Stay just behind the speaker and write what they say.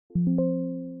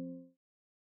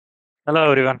Hello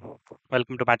everyone,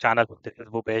 welcome to my channel. This is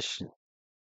Bhupesh.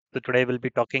 So today we'll be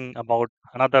talking about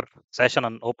another session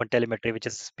on OpenTelemetry, which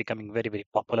is becoming very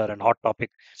popular and hot topic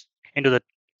into the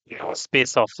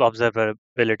space of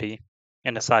observability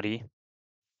in SRE.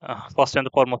 First and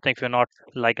foremost, if you're not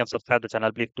like and subscribe the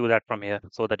channel, please do that from here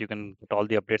so that you can get all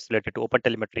the updates related to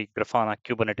OpenTelemetry, Grafana,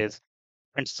 Kubernetes,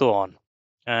 and so on.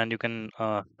 And you can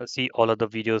see all of the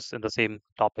videos in the same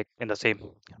topic in the same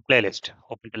playlist,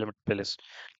 OpenTelemetry playlist.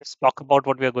 Let's talk about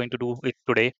what we are going to do with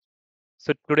today.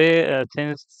 So today,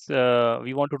 since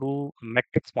we want to do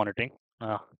metrics monitoring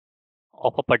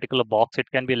of a particular box, it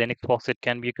can be a Linux box, it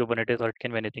can be a Kubernetes, or it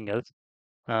can be anything else.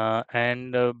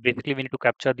 And basically, we need to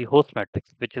capture the host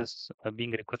metrics, which is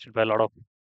being requested by a lot of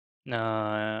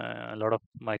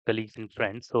my colleagues and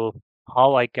friends. So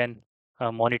how I can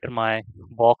monitor my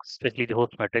box, especially the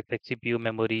host metrics like CPU,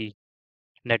 memory,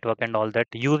 network, and all that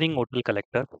using OTel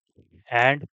collector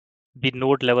and the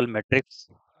node level metrics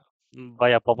by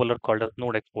a popular called as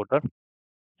node exporter,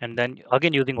 and then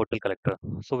again using OTel collector.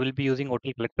 So we'll be using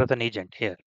OTel collector as an agent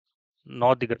here,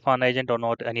 not the Grafana agent or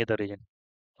not any other agent.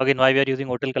 Again, why we are using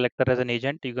OTel collector as an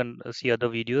agent, you can see other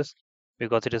videos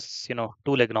because it is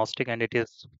tool agnostic and it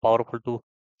is powerful to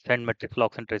send metric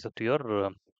logs and traces to your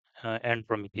end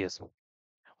Prometheus.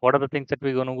 What are the things that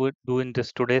we're going to do in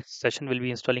this today's session? We'll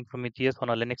be installing Prometheus on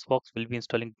a Linux box. We'll be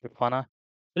installing Grafana.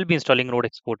 We'll be installing node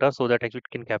exporter so that it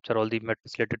can capture all the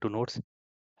metrics related to nodes,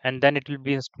 and then it will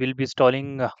be will be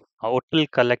installing a OTel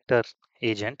collector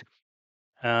agent,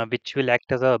 which will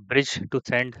act as a bridge to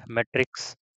send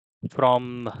metrics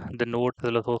from the node to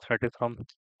the source metrics from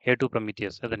here to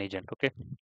Prometheus as an agent. Okay.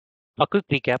 A quick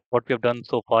recap what we have done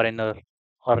so far in our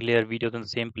earlier videos in the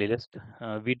same playlist.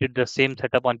 We did the same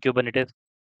setup on Kubernetes.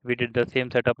 We did the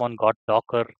same setup on Got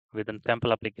Docker with a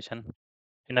sample application.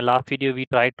 In the last video, we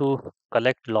tried to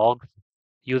collect logs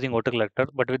using autocollector,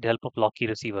 but with the help of Locky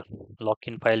receiver,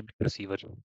 lock-in file receiver.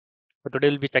 So today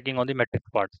we'll be checking on the metrics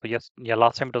part. So yes, yeah,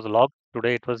 last time it was a log.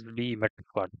 Today it was the metrics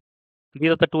part.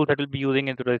 These are the tools that we'll be using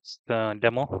in today's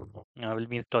demo. We'll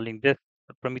be installing this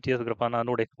Prometheus, Grafana,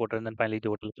 Node Exporter, and then finally the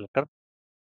autocollector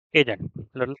agent.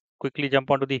 Let's quickly jump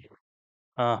onto the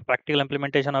practical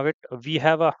implementation of it. We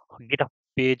have a GitHub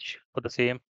page for the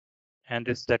same, and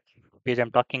this is that page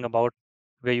I'm talking about,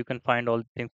 where you can find all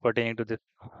things pertaining to this,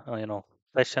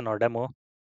 session or demo.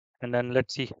 And then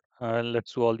let's see,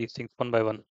 let's do all these things one by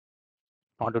one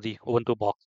onto the Ubuntu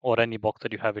box or any box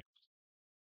that you have it.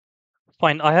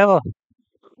 Fine, I have a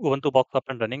Ubuntu box up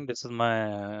and running. This is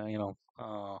my,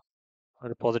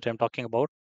 repository I'm talking about,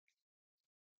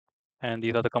 and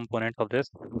these are the components of this.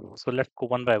 So let's go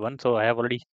one by one. So I have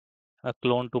already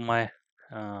cloned to my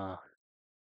uh,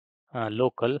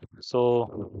 local.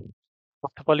 So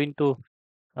first of all, into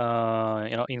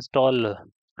install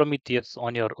Prometheus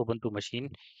on your Ubuntu machine.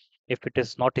 If it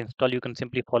is not installed, you can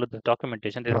simply follow the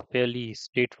documentation. It's a fairly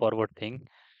straightforward thing,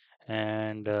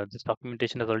 and this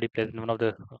documentation is already present in one of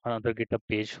the another GitHub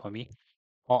page for me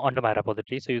under my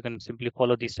repository. So you can simply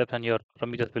follow these steps, and your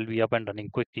Prometheus will be up and running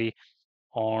quickly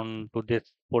on to this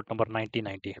port number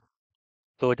 9090.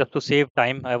 So just to save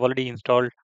time, I've already installed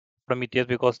Prometheus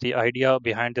because the idea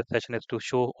behind this session is to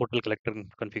show hotel collector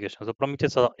configuration. So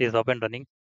Prometheus is up and running.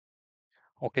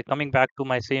 Okay, coming back to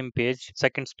my same page,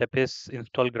 second step is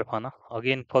install Grafana.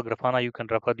 Again, for Grafana, you can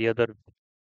refer the other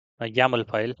YAML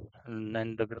file, and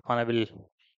then the Grafana will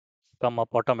come up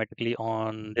automatically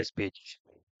on this page.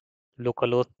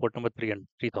 Localhost port number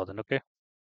 3000. Okay,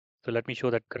 so let me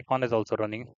show that Grafana is also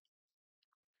running.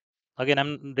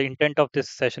 Again, the intent of this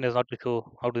session is not to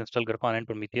show how to install Grafana and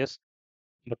Prometheus,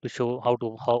 but to show how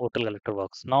hotel collector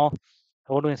works. Now,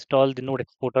 I want to install the node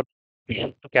exporter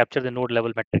to capture the node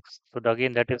level metrics. So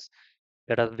again,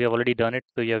 we have already done it.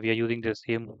 So yeah, we are using the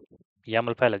same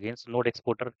YAML file again. So node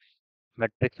exporter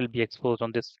metrics will be exposed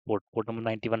on this port number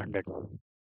 9100.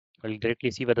 We'll directly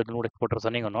see whether the node exporter is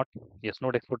running or not. Yes,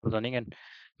 node exporter is running and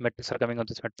metrics are coming on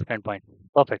this metric endpoint.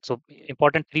 Perfect. So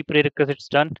important three prerequisites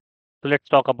done. So let's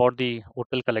talk about the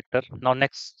hotel collector. Now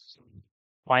next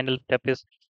final step is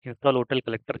install hotel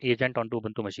collector agent onto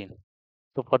Ubuntu machine.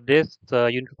 So for this,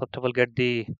 you need to first of all get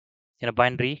the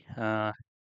binary.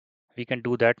 We can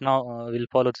do that now. We'll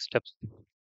follow the steps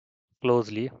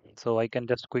closely. So I can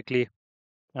just quickly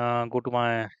go to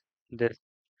my this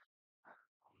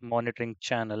monitoring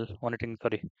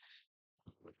sorry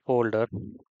folder.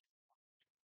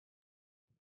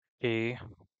 Okay,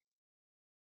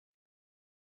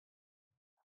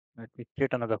 let me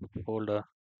create another folder.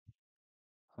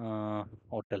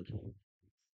 Hotel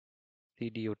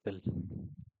cd hotel.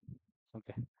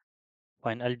 Okay,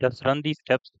 fine. I'll just run these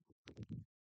steps.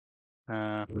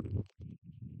 Uh,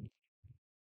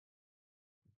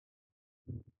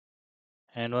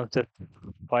 And once the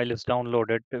file is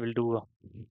downloaded, we'll do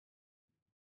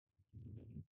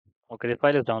okay. The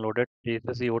file is downloaded. This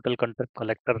is the hotel content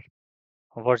collector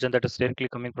version that is directly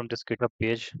coming from this GitHub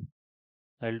page.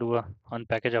 I'll do a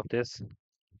unpackage of this.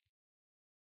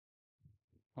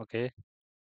 Okay,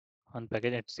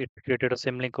 unpackage. It created a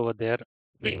symlink over there.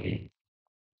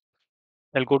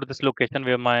 I'll go to this location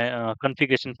where my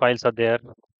configuration files are there.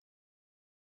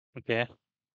 Okay,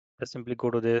 just simply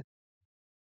go to this.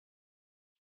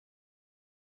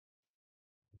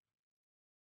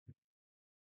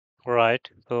 Right.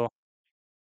 So,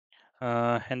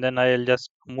 and then I'll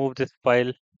just move this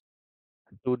file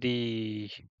to the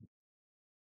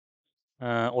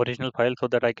original file so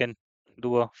that I can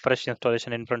do a fresh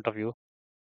installation in front of you.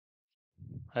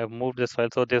 I've moved this file,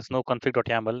 so there's no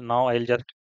config.yaml. Now I'll just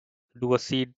do a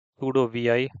sudo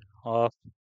vi of,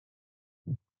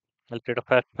 I'll create a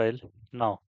fast file.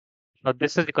 Now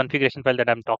this is the configuration file that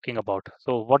I'm talking about.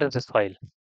 So what is this file?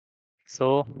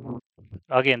 So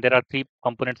again, there are three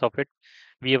components of it.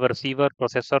 We have a receiver,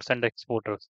 processors, and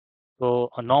exporters. So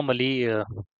normally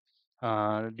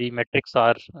the metrics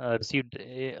are received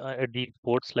at these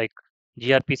ports like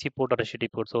gRPC port or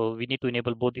HTTP port. So we need to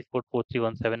enable both these ports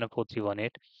 4317 and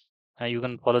 4318. You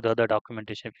can follow the other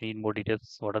documentation if you need more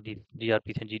details. What are the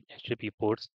gRPC and HTTP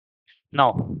ports?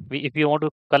 Now, if you want to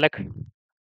collect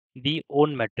the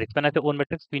own metrics, when I say own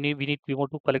metrics, we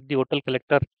want to collect the hotel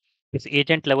collector, this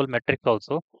agent level metrics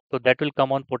also. So that will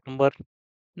come on port number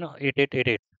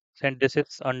 8888. And this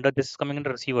is coming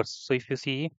under receivers. So if you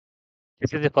see,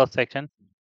 this is the first section.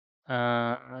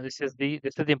 This is the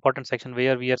important section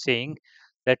where we are saying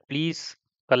that please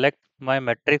collect my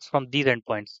metrics from these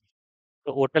endpoints.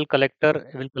 So hotel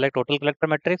collector will collect hotel collector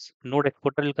metrics. Node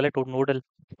exporter will collect node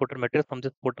exporter metrics from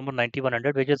this port number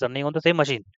 9100, which is running on the same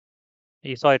machine.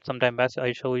 You saw it sometime back.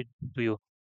 I show it to you.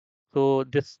 So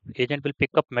this agent will pick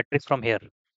up metrics from here,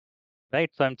 right?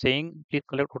 So I'm saying please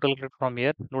collect total collect from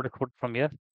here, node export from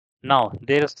here. Now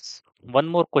there's one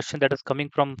more question that is coming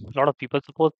from a lot of people.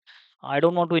 Suppose I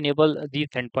don't want to enable these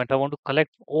endpoints. I want to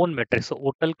collect own metrics. So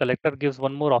hotel collector gives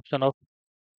one more option of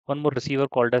one more receiver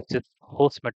called as this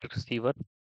host metric receiver,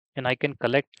 and I can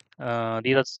collect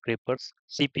these are scrapers,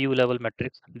 CPU level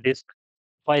metrics, disk,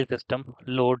 file system,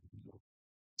 load,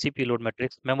 CPU load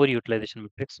metrics, memory utilization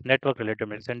metrics, network related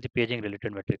metrics, and the paging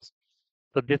related metrics.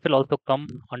 So this will also come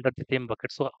under the same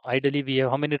bucket. So ideally, we have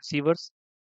how many receivers?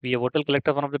 We have hotel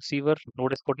collector, one of the receiver,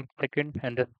 node exporting second,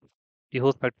 and then the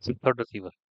host metrics is third receiver.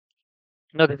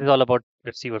 Now this is all about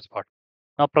receivers part.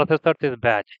 Now processor is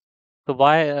batch. So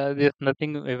why there's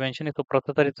nothing we mentioned? So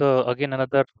processor is again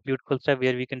another beautiful step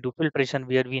where we can do filtration,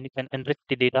 where we can enrich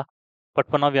the data. But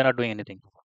for now, we are not doing anything.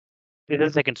 This is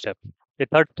the second step. The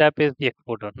third step is the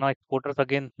exporter. Now exporters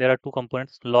again, there are two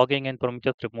components: logging and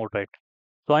Prometheus remote write.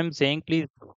 So I'm saying please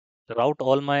route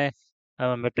all my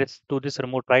metrics to this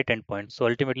remote write endpoint. So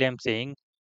ultimately, I'm saying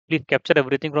please capture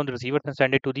everything from the receivers and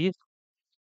send it to the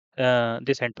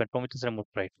this endpoint, Prometheus remote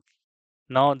write.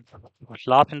 Now,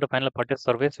 last and the final part is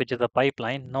service, which is a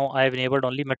pipeline. Now I have enabled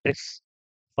only metrics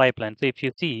pipeline. So if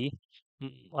you see,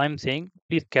 I'm saying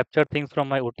please capture things from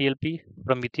my OTLP,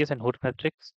 Prometheus, and host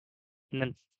metrics, and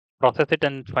then process it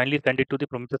and finally send it to the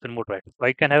Prometheus remote write. So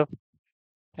I can have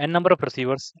n number of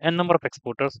receivers, n number of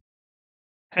exporters,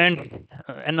 and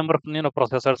n number of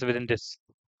processors within this.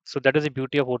 So that is the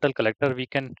beauty of hotel collector. We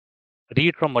can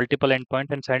read from multiple endpoints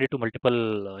and send it to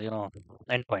multiple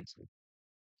endpoints,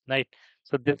 right?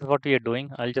 So this is what we are doing.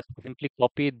 I'll just simply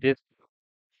copy this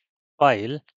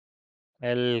file.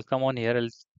 I'll come on here. I'll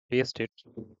paste it.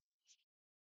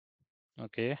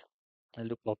 Okay. I'll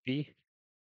do copy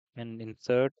and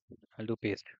insert. I'll do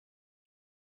paste.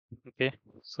 Okay.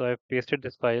 So I've pasted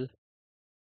this file.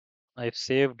 I've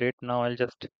saved it. Now I'll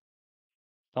just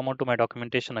come on to my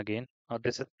documentation again. Now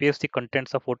this is paste the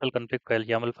contents of hotel config file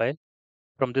YAML file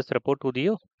from this report to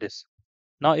the this.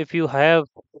 Now if you have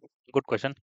good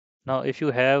question. Now if you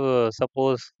have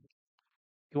suppose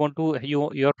you want to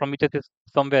your Prometheus is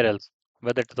somewhere else,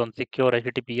 whether it's on secure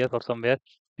HTTPS or somewhere,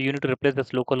 so you need to replace this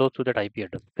localhost to that IP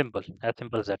address. Simple, as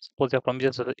simple as that. Suppose your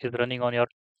Prometheus is running on your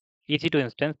EC2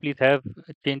 instance, please have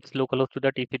change localhost to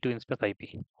that EC2 instance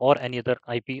IP or any other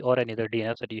IP or any other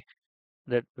DNS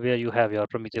that where you have your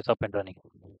Prometheus up and running.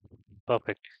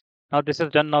 Perfect. Now this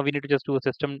is done. Now we need to just do a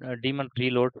system daemon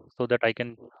reload so that I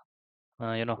can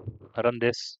run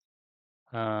this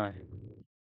uh,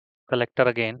 collector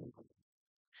again.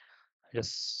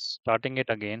 Just starting it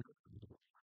again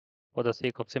for the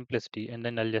sake of simplicity, and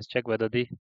then I'll just check whether the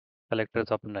collector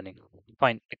is up and running.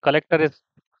 Fine. The collector is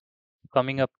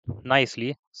coming up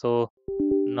nicely. So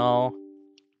now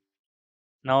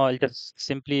I'll just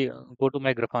simply go to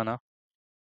my Grafana.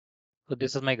 So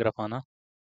this is my Grafana,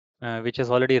 which is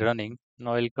already running.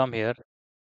 Now I'll come here.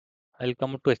 I'll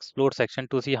come to explore section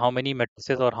to see how many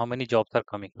matrices or how many jobs are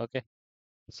coming. Okay.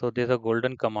 So there's a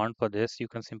golden command for this. You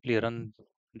can simply run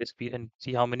this piece and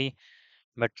see how many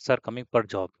matrices are coming per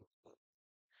job.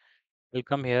 We'll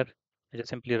come here. I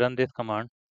just simply run this command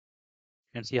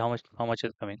and see how much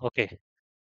is coming. Okay.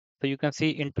 So you can see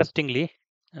interestingly,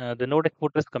 the node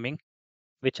export is coming,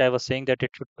 which I was saying that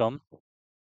it should come.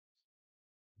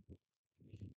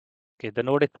 Okay, the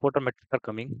node exporter metrics are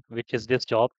coming, which is this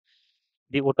job.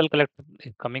 The hotel collector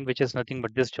is coming, which is nothing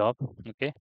but this job.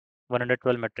 Okay,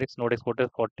 112 metrics, node exporter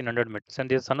 1400 metrics, and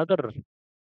there's another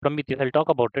Prometheus. I'll talk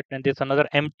about it. And there's another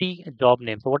empty job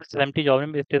name. So what is this empty job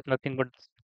name? It is nothing but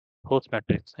host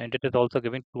matrix, and it is also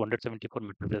giving 274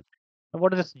 matrices. Now,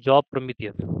 what is this job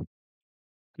Prometheus?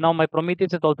 Now my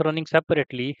Prometheus is also running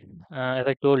separately, as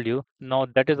I told you. Now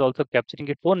that is also capturing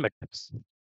its own metrics,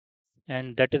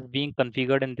 and that is being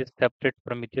configured in this separate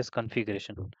Prometheus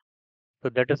configuration. So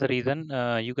that is the reason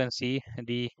you can see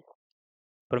the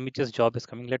Prometheus job is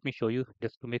coming. Let me show you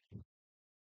just to make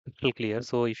crystal clear.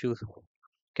 So if you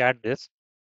cat this,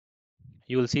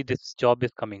 you will see this job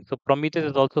is coming. So Prometheus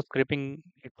is also scraping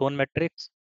its own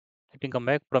metrics. Let me come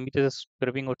back. Prometheus is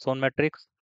scraping its own metrics.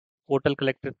 Hotel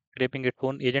collector is scraping its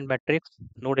own agent metrics.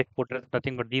 Node exporter is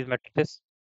nothing but these metrics.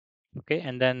 Okay,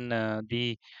 and then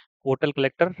the hotel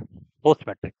collector host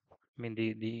metric. I mean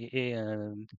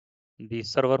the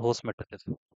server host matrices.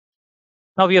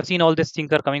 Now we have seen all these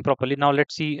things are coming properly. Now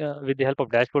let's see with the help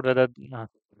of dashboard whether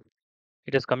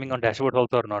it is coming on dashboard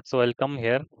also or not. So I'll come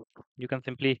here. You can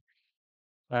simply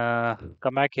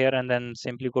come back here and then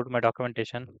simply go to my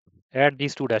documentation. Add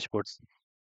these two dashboards.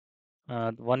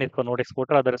 One is for node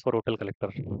exporter, other is for hotel collector.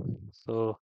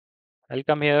 So I'll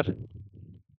come here,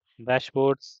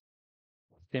 dashboards.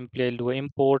 Simply I'll do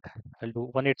import. I'll do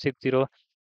 1860,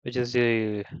 which is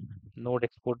the node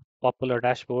export popular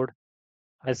dashboard.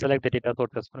 I select the data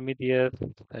source as Prometheus.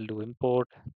 I'll do import.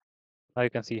 Now you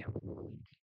can see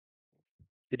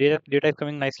the data is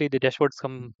coming nicely. The dashboards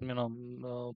come,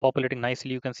 populating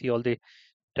nicely. You can see all the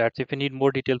stats. If you need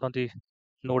more details on the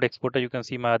node exporter, you can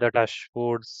see my other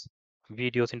dashboards,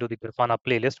 videos into the Grafana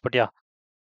playlist. But yeah,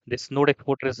 this node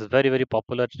exporter is very, very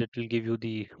popular. It will give you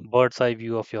the bird's eye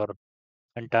view of your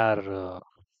entire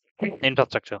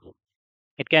infrastructure.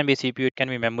 It can be CPU, it can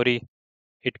be memory,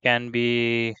 it can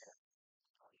be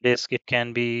disk, it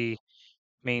can be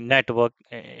network.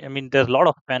 I mean, there's a lot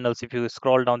of panels. If you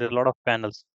scroll down, there's a lot of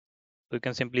panels. So you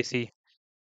can simply see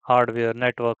hardware,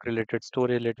 network related,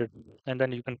 storage related, and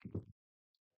then you can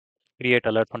create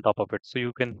alerts on top of it. So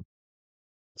you can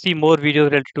see more videos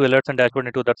related to alerts and dashboard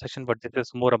into that section, but this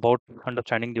is more about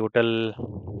understanding the hotel,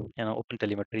 open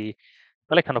telemetry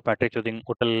collection of metrics using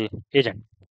hotel agent.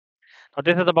 Now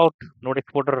this is about node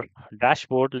exporter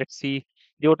dashboard. Let's see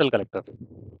the hotel collector,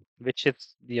 which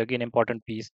is the again important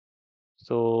piece.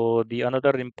 So the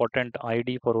another important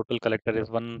ID for hotel collector is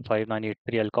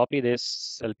 15983. I'll copy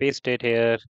this, I'll paste it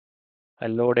here,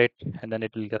 I'll load it, and then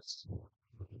it will just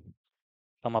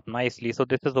come up nicely. So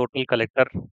this is hotel collector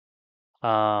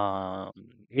uh,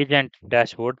 agent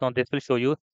dashboard. Now this will show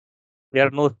you there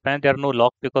are no spans, there are no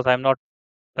logs because I'm not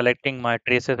collecting my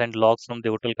traces and logs from the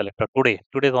hotel collector today.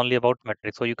 Today is only about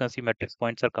metrics. So you can see metrics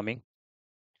points are coming,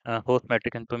 host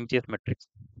metric and Prometheus metrics.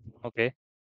 Okay.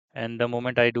 And the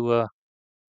moment I do a,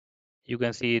 you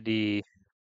can see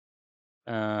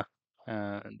uh,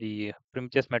 the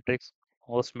Prometheus metrics,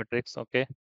 host metrics. Okay.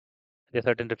 There are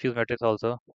certain refuse metrics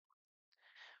also.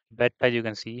 Bed size you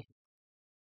can see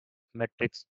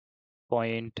metrics,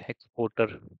 point, exporter,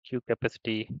 queue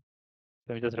capacity.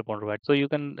 Let me just respond to that. So you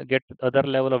can get other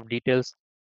level of details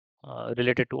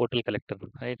related to hotel collector,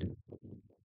 right?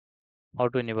 How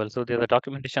to enable. So there's a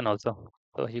documentation also.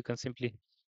 So you can simply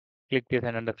click this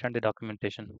and understand the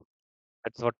documentation.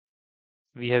 That's what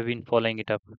we have been following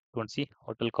it up. Don't see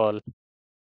hotel call,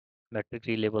 metric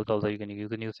labels also you can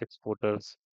use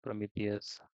exporters,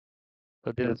 Prometheus.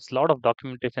 So there's a lot of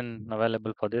documentation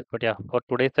available for this. But yeah, for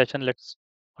today's session, let's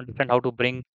understand how to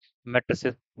bring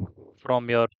matrices from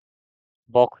your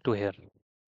box to here.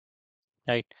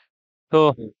 Right.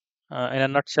 So in a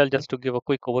nutshell, just to give a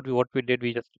quick overview, what we did,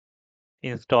 we just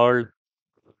installed.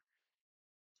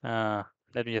 Uh,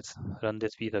 Let me just run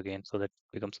this piece again so that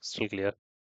becomes still clear.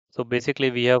 So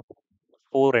basically, we have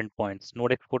four endpoints: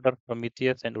 node exporter,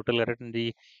 Prometheus, and hotel in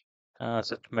the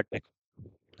system metric.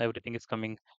 Everything is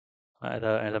coming as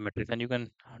a metric, and you can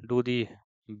do the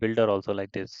builder also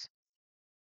like this.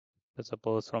 So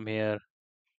suppose from here,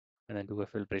 and then do a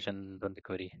filtration, run the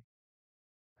query.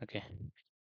 Okay.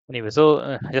 Anyway,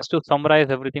 so just to summarize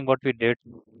everything what we did.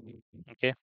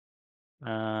 Okay.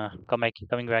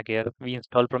 Coming back here, we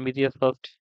install Prometheus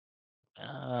first,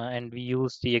 and we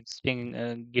use the existing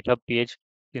GitHub page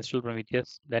to install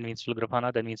Prometheus. Then we install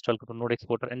Grafana. Then we install Node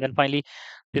Exporter, and then finally,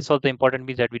 this was the important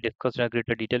piece that we discussed in a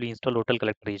greater detail. We install Hotel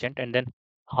Collector agent, and then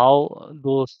how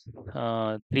those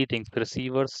three things: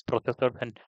 receivers, processors,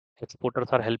 and exporters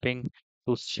are helping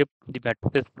to ship the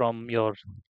matrices from your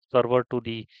server to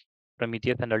the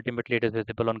Prometheus, and ultimately it is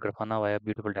visible on Grafana via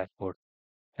beautiful dashboard.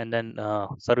 And then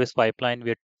service pipeline,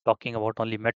 we're talking about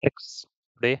only metrics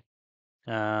today.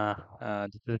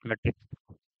 This is metric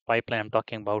pipeline I'm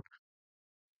talking about,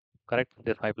 correct?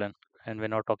 This pipeline, and we're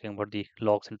not talking about the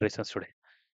logs and traces today.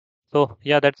 So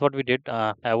yeah, that's what we did.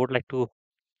 I would like to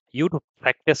you to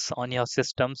practice on your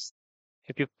systems.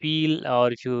 If you feel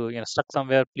or if you stuck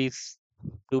somewhere, please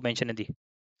do mention in the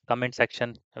comment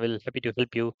section. I will happy to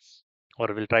help you, or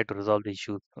will try to resolve the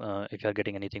issue if you are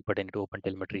getting anything pertaining to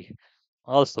OpenTelemetry.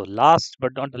 Also, last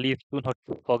but not the least, do not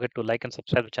forget to like and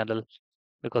subscribe the channel,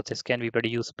 because this can be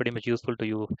pretty much useful to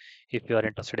you if you are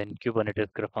interested in Kubernetes,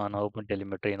 Grafana,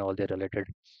 OpenTelemetry, and all the related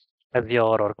Azure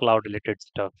or cloud related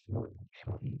stuff.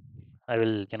 I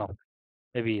will,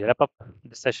 maybe wrap up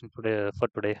this session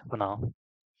today for now.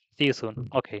 See you soon.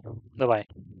 Okay, bye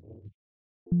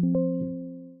bye.